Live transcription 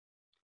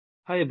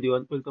Hi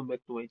everyone, welcome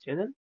back to my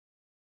channel.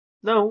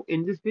 Now,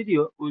 in this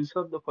video, we'll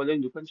solve the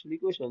following differential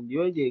equation. dy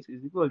dx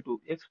is equal to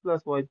x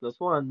plus y plus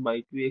 1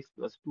 by 2x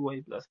plus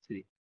 2y plus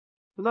 3.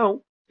 So now,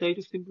 try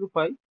to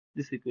simplify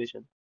this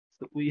equation.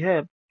 So we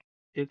have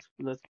x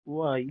plus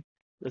y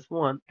plus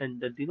 1 and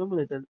the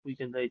denominator we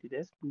can write it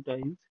as 2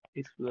 times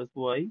x plus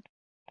y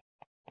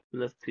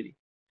plus 3.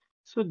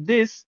 So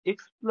this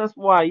x plus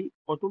y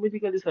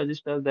automatically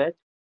suggests us that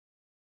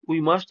we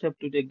must have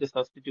to take the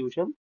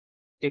substitution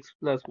x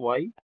plus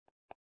y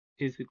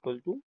is equal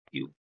to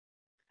u.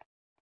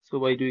 So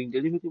by doing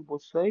derivative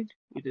both sides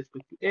with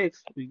respect to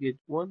x, we get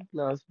 1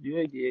 plus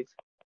dy dx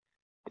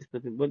is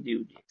nothing but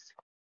du dx.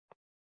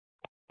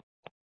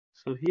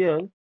 So here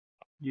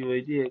dy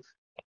dx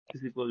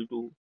is equal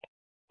to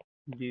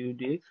du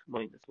dx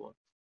minus 1.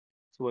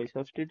 So by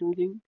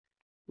substituting,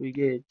 we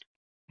get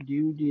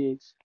du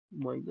dx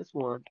minus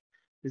 1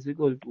 is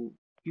equal to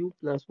u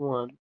plus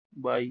 1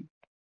 by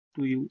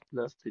 2u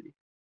plus 3.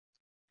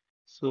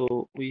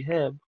 So we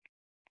have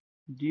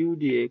du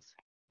dx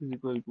is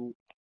equal to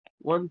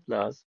 1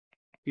 plus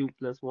u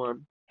plus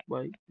 1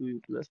 by 2u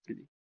plus 3.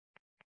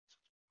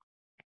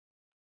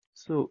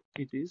 So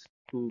it is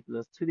 2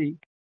 plus 3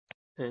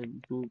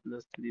 and 2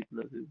 plus 3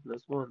 plus u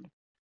plus 1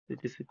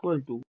 that is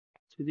equal to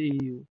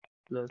 3u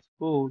plus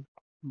 4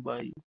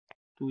 by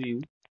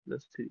 2u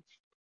plus 3.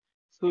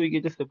 So we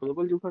get a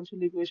separable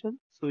differential equation.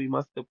 So we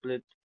must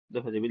separate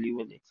the variable u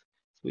and x.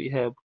 So we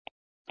have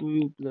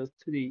 2u plus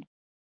 3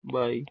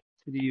 by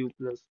 3u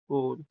plus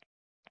 4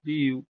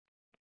 du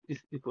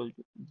is equal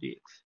to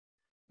dx.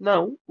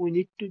 Now we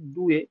need to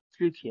do a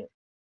trick here.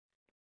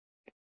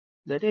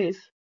 That is,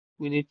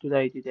 we need to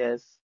write it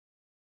as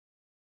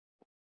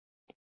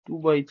 2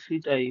 by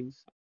 3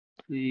 times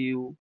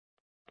 3u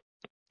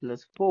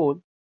plus 4,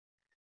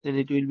 then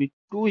it will be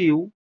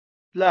 2u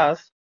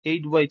plus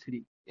 8 by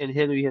 3. And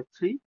here we have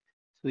 3,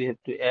 so we have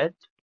to add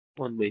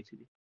 1 by 3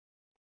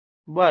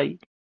 by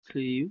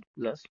 3u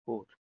plus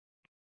 4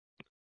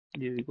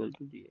 du equal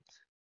to dx.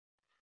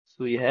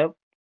 So we have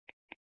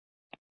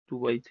 2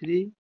 by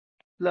 3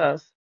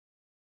 plus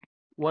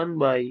 1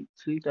 by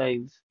 3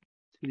 times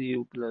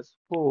 3u plus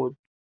 4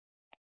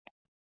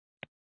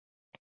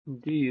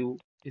 du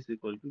is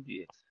equal to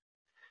dx.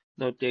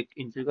 Now take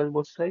integral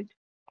both sides.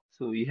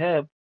 So we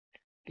have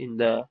in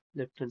the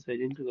left hand side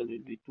integral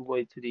will be 2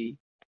 by 3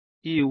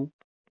 u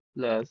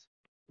plus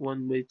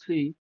 1 by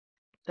 3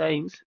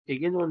 times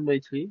again 1 by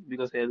 3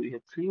 because here we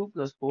have 3u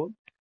plus 4.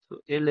 So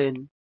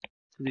ln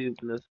 3u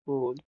plus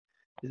 4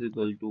 is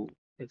equal to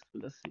x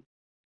plus c.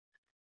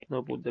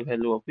 Now put the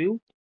value of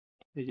u,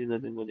 which is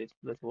nothing but x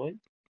plus y.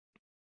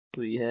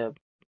 So we have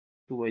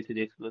 2 by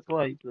 3 x plus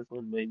y plus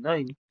 1 by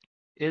 9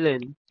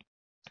 ln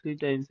 3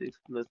 times x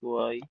plus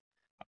y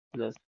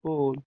plus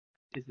 4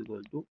 is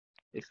equal to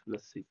x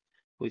plus c,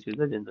 which is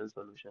the general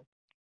solution.